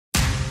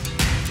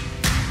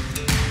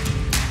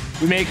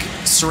We make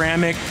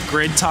ceramic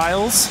grid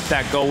tiles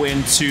that go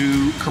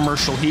into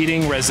commercial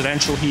heating,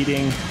 residential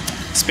heating,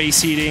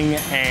 space heating,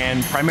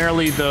 and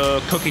primarily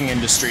the cooking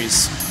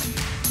industries.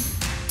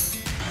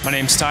 My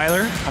name's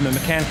Tyler. I'm a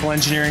mechanical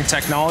engineering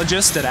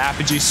technologist at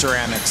Apogee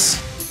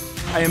Ceramics.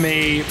 I am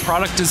a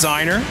product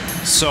designer,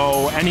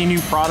 so any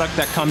new product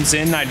that comes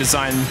in, I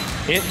design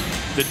it,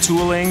 the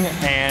tooling,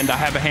 and I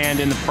have a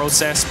hand in the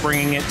process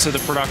bringing it to the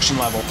production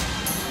level.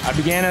 I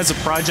began as a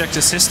project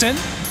assistant,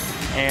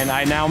 and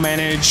I now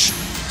manage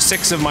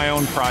 6 of my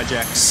own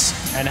projects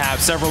and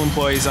have several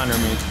employees under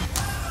me.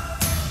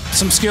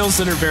 Some skills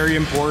that are very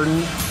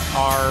important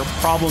are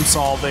problem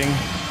solving,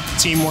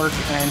 teamwork,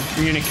 and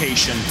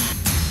communication.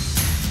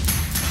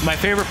 My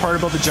favorite part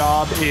about the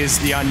job is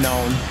the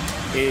unknown,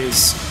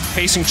 is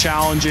facing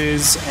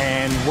challenges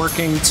and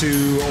working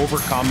to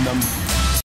overcome them.